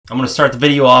I'm going to start the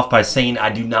video off by saying I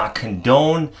do not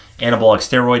condone anabolic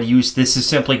steroid use. This is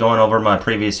simply going over my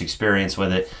previous experience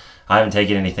with it. I haven't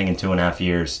taken anything in 2.5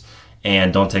 years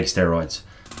and don't take steroids.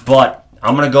 But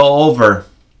I'm going to go over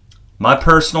my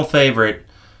personal favorite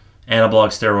anabolic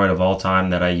steroid of all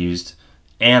time that I used,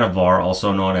 Anavar,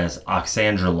 also known as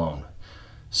oxandrolone.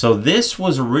 So this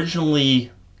was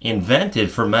originally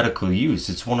invented for medical use.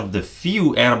 It's one of the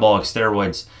few anabolic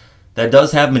steroids that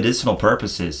does have medicinal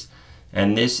purposes.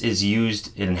 And this is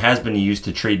used and has been used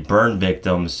to treat burn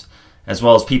victims as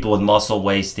well as people with muscle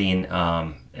wasting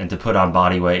and to put on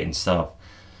body weight and stuff,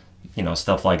 you know,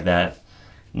 stuff like that.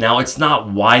 Now, it's not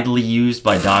widely used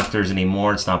by doctors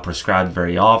anymore. It's not prescribed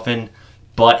very often,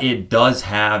 but it does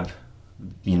have,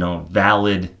 you know,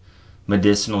 valid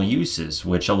medicinal uses,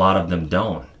 which a lot of them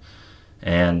don't.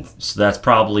 And so that's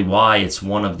probably why it's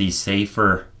one of the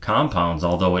safer compounds,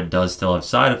 although it does still have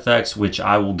side effects, which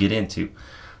I will get into.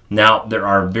 Now, there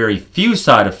are very few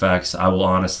side effects, I will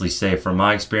honestly say, from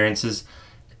my experiences.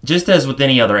 Just as with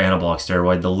any other anabolic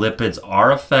steroid, the lipids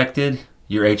are affected.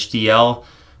 Your HDL,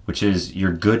 which is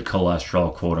your good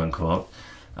cholesterol, quote unquote,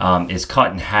 is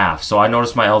cut in half. So I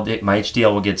noticed my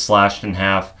HDL will get slashed in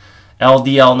half.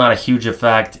 LDL, not a huge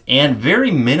effect, and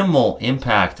very minimal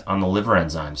impact on the liver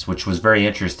enzymes, which was very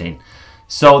interesting.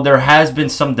 So there has been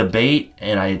some debate,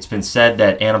 and it's been said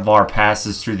that Anavar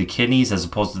passes through the kidneys as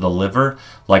opposed to the liver,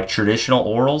 like traditional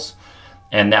orals,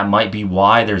 and that might be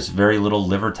why there's very little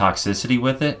liver toxicity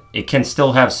with it. It can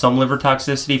still have some liver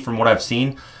toxicity from what I've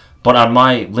seen, but on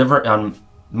my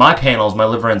panels, my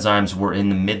liver enzymes were in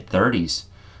the mid-30s,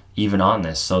 even on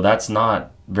this. So that's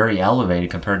not very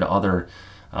elevated compared to other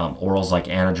orals like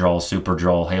Anadrol,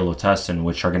 Superdrol, Halotestin,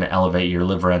 which are going to elevate your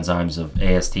liver enzymes of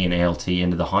AST and ALT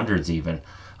into the hundreds even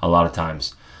a lot of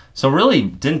times. So really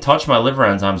didn't touch my liver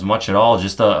enzymes much at all,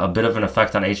 just a bit of an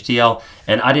effect on HDL.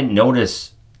 And I didn't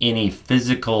notice any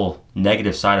physical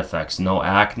negative side effects. No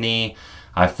acne.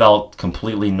 I felt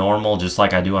completely normal, just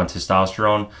like I do on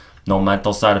testosterone. No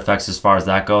mental side effects as far as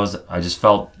that goes. I just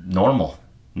felt normal.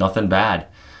 Nothing bad.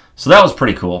 So that was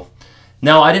pretty cool.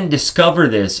 Now, I didn't discover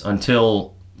this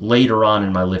until later on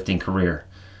in my lifting career.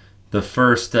 The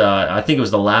first, I think it was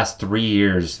the last 3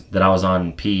 years that I was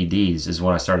on PEDs is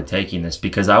when I started taking this,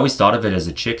 because I always thought of it as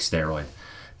a chick steroid.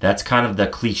 That's kind of the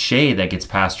cliche that gets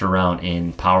passed around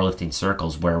in powerlifting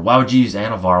circles, where why would you use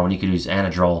Anavar when you could use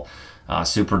Anadrol,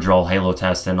 Superdrol,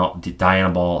 Halotestin,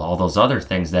 Dianabol, all those other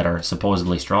things that are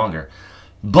supposedly stronger.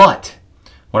 But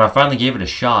when I finally gave it a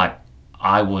shot,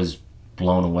 I was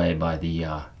blown away by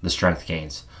the strength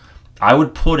gains. I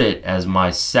would put it as my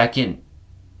second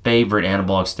favorite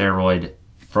anabolic steroid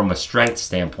from a strength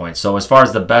standpoint. So as far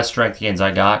as the best strength gains I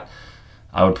got,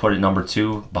 I would put it number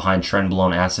 2 behind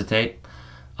trenbolone acetate.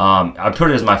 I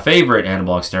put it as my favorite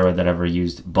anabolic steroid that I ever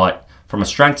used, but from a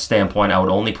strength standpoint, I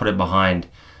would only put it behind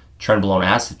trenbolone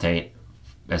acetate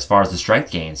as far as the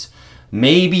strength gains.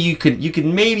 Maybe you could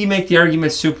maybe make the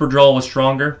argument Superdrol was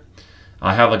stronger.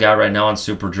 I have a guy right now on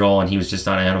Superdrol, and he was just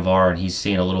on Anavar, and he's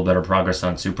seeing a little better progress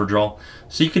on Superdrol.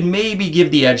 So you could maybe give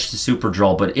the edge to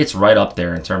Superdrol, but it's right up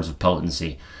there in terms of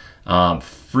potency.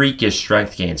 Freakish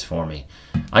strength gains for me.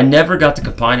 I never got to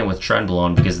combine it with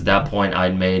trenbolone because at that point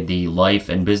I'd made the life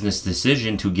and business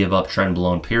decision to give up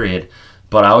trenbolone, period.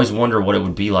 But I always wonder what it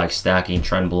would be like stacking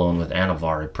trenbolone with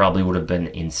Anavar. It probably would have been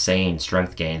insane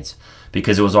strength gains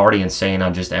because it was already insane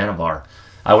on just Anavar.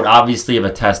 I would obviously have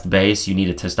a test base. You need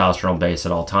a testosterone base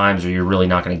at all times, or you're really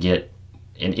not going to get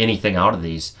anything out of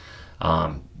these.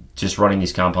 Just running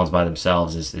these compounds by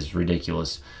themselves is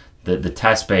ridiculous. The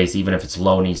test base, even if it's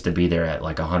low, needs to be there at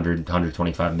like 100,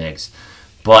 125 mgs.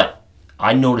 But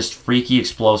I noticed freaky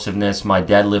explosiveness. My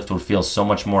deadlift would feel so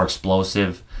much more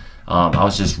explosive. I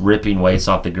was just ripping weights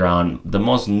off the ground. The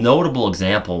most notable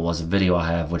example was a video I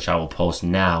have, which I will post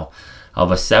now, of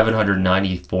a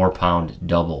 794-pound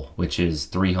double, which is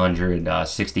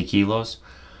 360 kilos.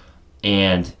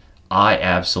 And I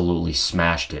absolutely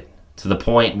smashed it to the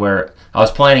point where I was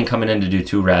planning coming in to do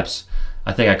 2 reps.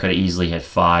 I think I could have easily hit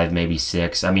 5, maybe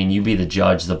 6. I mean, you be the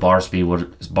judge. The bar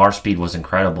speed was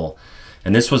incredible.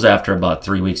 And this was after about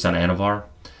 3 weeks on Anavar.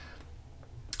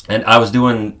 And I was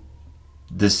doing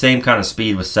the same kind of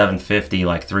speed with 750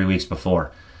 like 3 weeks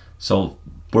before. So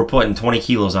we're putting 20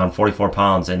 kilos on 44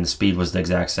 pounds, and the speed was the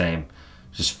exact same.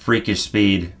 Just freakish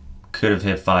speed. Could have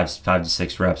hit 5 to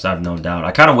 6 reps, I have no doubt.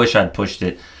 I kind of wish I'd pushed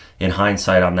it in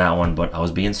hindsight on that one, but I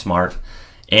was being smart.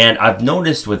 And I've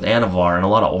noticed with Anavar and a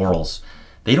lot of orals,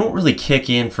 they don't really kick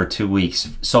in for 2 weeks.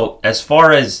 So as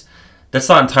far as, that's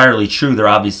not entirely true. They're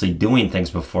obviously doing things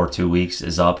before 2 weeks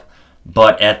is up.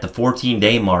 But at the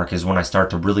 14-day mark is when I start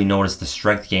to really notice the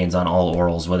strength gains on all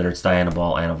orals, whether it's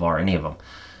Dianabol, Anavar, any of them.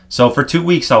 So for 2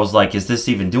 weeks, I was like, is this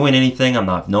even doing anything? I'm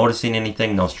not noticing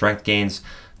anything, no strength gains,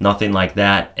 nothing like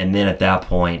that. And then at that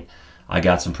point, I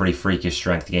got some pretty freakish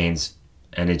strength gains.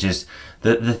 And it just,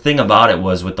 the thing about it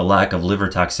was with the lack of liver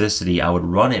toxicity, I would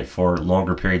run it for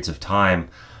longer periods of time,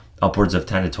 upwards of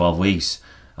 10 to 12 weeks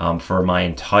for my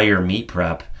entire meat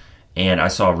prep. And I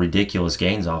saw ridiculous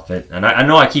gains off it. And I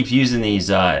know I keep using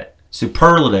these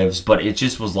superlatives, but it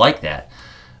just was like that.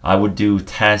 I would do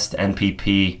test,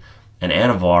 NPP, and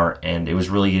Anavar, and it was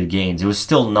really good gains. It was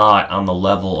still not on the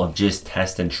level of just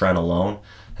test and tren alone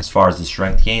as far as the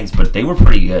strength gains, but they were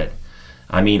pretty good.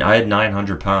 I mean, I had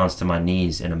 900 pounds to my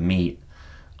knees in a meet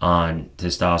on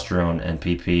testosterone,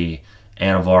 NPP,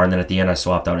 Anavar, and then at the end I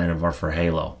swapped out Anavar for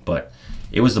Halo. But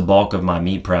it was the bulk of my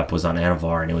meat prep was on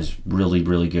Anavar, and it was really,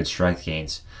 really good strength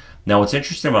gains. Now, what's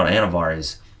interesting about Anavar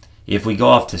is if we go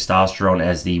off testosterone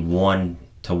as the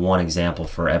 1-to-1 example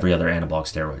for every other anabolic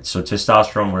steroid. So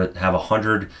testosterone would have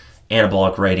 100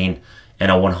 anabolic rating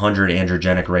and a 100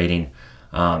 androgenic rating.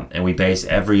 And we base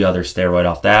every other steroid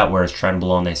off that, whereas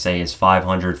trenbolone, they say, is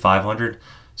 500, 500.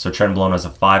 So trenbolone has a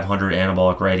 500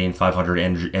 anabolic rating, 500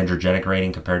 androgenic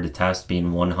rating compared to test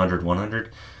being 100,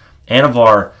 100.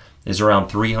 Anavar is around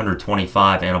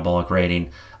 325 anabolic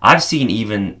rating. I've seen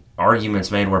even arguments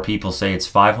made where people say it's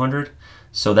 500.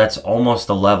 So that's almost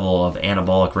the level of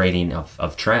anabolic rating of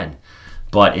tren.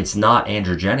 But it's not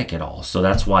androgenic at all. So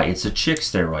that's why it's a chick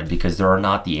steroid, because there are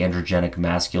not the androgenic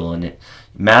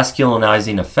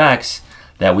masculinizing effects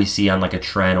that we see on like a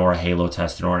tren or a halo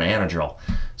tested or an anadrol.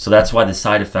 So that's why the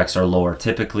side effects are lower.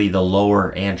 Typically, the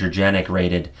lower androgenic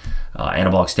rated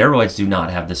anabolic steroids do not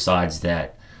have the sides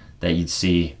that you'd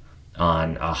see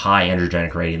on a high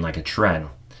androgenic rating like a tren.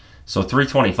 So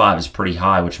 325 is pretty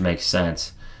high, which makes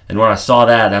sense. And when I saw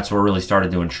that, that's what really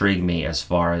started to intrigue me as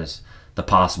far as the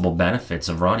possible benefits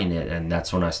of running it, and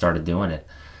that's when I started doing it.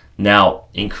 Now,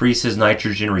 increases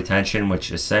nitrogen retention,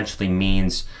 which essentially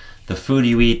means the food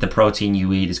you eat, the protein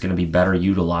you eat is going to be better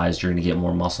utilized. You're going to get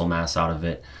more muscle mass out of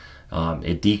it.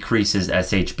 It decreases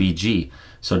SHBG,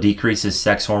 so decreases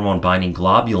sex hormone binding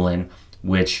globulin,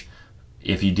 which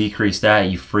if you decrease that,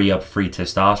 you free up free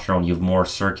testosterone. You have more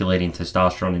circulating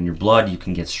testosterone in your blood. You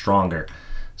can get stronger.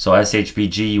 So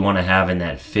SHBG you want to have in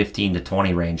that 15 to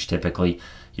 20 range typically.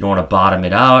 You don't want to bottom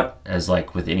it out, as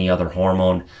like with any other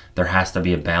hormone. There has to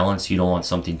be a balance. You don't want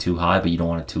something too high, but you don't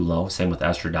want it too low. Same with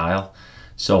estradiol.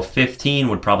 So 15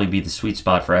 would probably be the sweet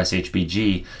spot for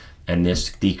SHBG, and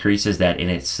this decreases that in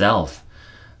itself.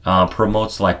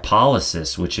 Promotes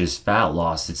lipolysis, which is fat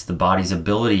loss. It's the body's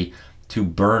ability to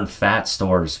burn fat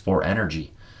stores for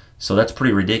energy. So that's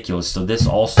pretty ridiculous. So this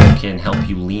also can help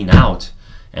you lean out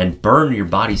and burn your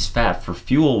body's fat for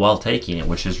fuel while taking it,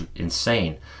 which is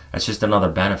insane. That's just another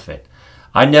benefit.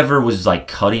 I never was like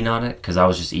cutting on it because I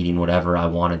was just eating whatever I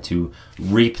wanted to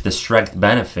reap the strength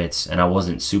benefits, and I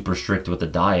wasn't super strict with the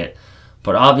diet.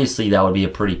 But obviously that would be a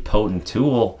pretty potent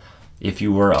tool if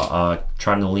you were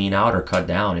trying to lean out or cut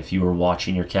down. If you were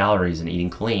watching your calories and eating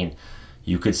clean,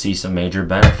 you could see some major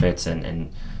benefits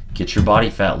and get your body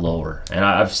fat lower. And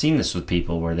I've seen this with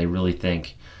people where they really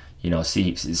think, you know,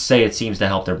 say it seems to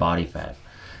help their body fat.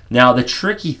 Now, the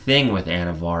tricky thing with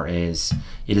Anavar is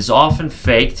it is often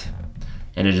faked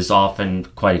and it is often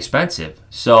quite expensive.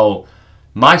 So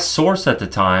my source at the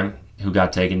time, who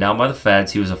got taken down by the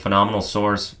feds, he was a phenomenal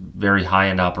source, very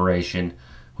high-end operation,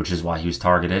 which is why he was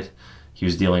targeted. He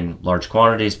was dealing large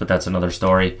quantities, but that's another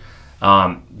story.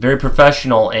 Very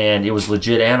professional, and it was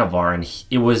legit Anavar, and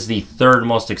it was the third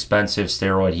most expensive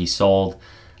steroid he sold.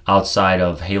 Outside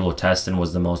of Halotestin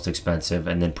was the most expensive,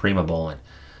 and then Primobolan.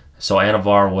 So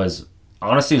Anavar was,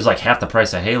 honestly, it was like half the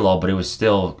price of Halo, but it was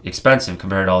still expensive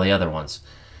compared to all the other ones.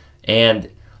 And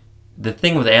the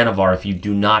thing with Anavar, if you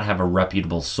do not have a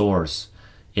reputable source,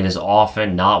 it is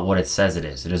often not what it says it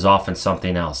is. It is often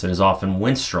something else. It is often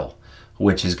Winstrol,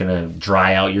 which is going to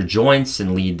dry out your joints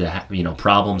and lead to, you know,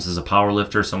 problems as a power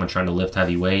lifter, someone trying to lift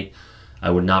heavy weight.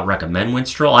 I would not recommend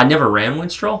Winstrol. I never ran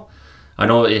Winstrol. I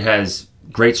know it has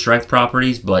great strength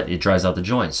properties, but it dries out the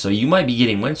joints. So you might be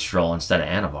getting Winstrol instead of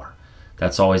Anavar.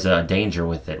 That's always a danger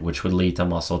with it, which would lead to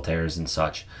muscle tears and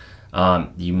such.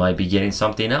 You might be getting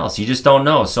something else. You just don't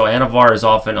know. So Anavar is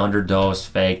often underdosed,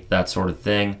 fake, that sort of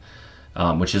thing,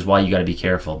 which is why you got to be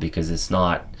careful, because it's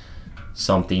not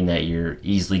something that you're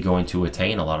easily going to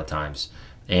attain a lot of times.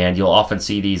 And you'll often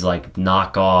see these like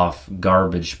knockoff,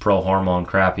 garbage, pro-hormone,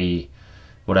 crappy,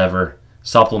 whatever,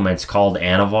 supplements called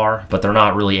Anavar, but they're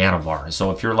not really Anavar.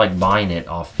 So if you're like buying it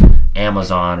off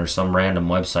Amazon or some random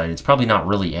website, it's probably not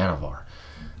really Anavar.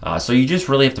 So you just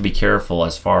really have to be careful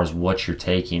as far as what you're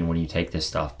taking when you take this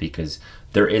stuff, because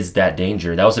there is that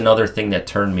danger. That was another thing that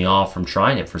turned me off from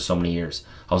trying it for so many years.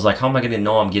 I was like, how am I going to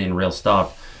know I'm getting real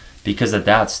stuff? Because at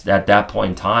that point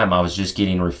in time, I was just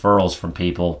getting referrals from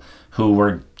people who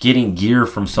were getting gear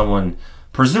from someone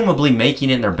presumably making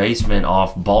it in their basement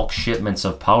off bulk shipments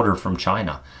of powder from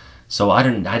China. So I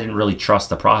didn't really trust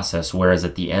the process. Whereas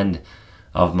at the end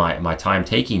of my time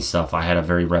taking stuff, I had a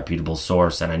very reputable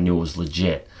source and I knew it was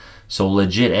legit. So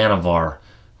legit Anavar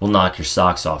will knock your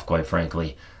socks off, quite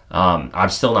frankly. I'm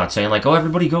still not saying like, oh,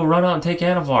 everybody go run out and take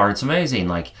Anavar. It's amazing.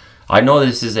 Like, I know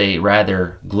this is a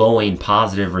rather glowing,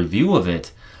 positive review of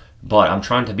it, but I'm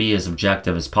trying to be as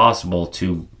objective as possible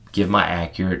to give my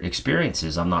accurate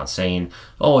experiences. I'm not saying,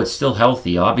 oh, it's still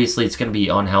healthy. Obviously, it's going to be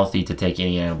unhealthy to take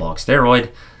any anabolic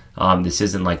steroid. This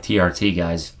isn't like TRT,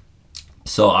 guys.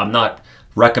 So I'm not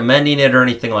recommending it or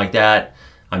anything like that.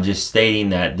 I'm just stating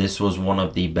that this was one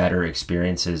of the better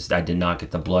experiences. I did not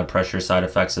get the blood pressure side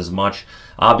effects as much.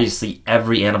 Obviously,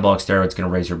 every anabolic steroid is going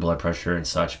to raise your blood pressure and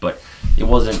such, but it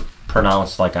wasn't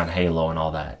pronounced like on Halo and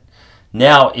all that.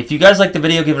 Now, if you guys like the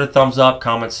video, give it a thumbs up,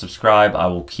 comment, subscribe. I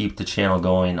will keep the channel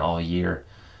going all year,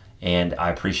 and I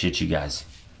appreciate you guys.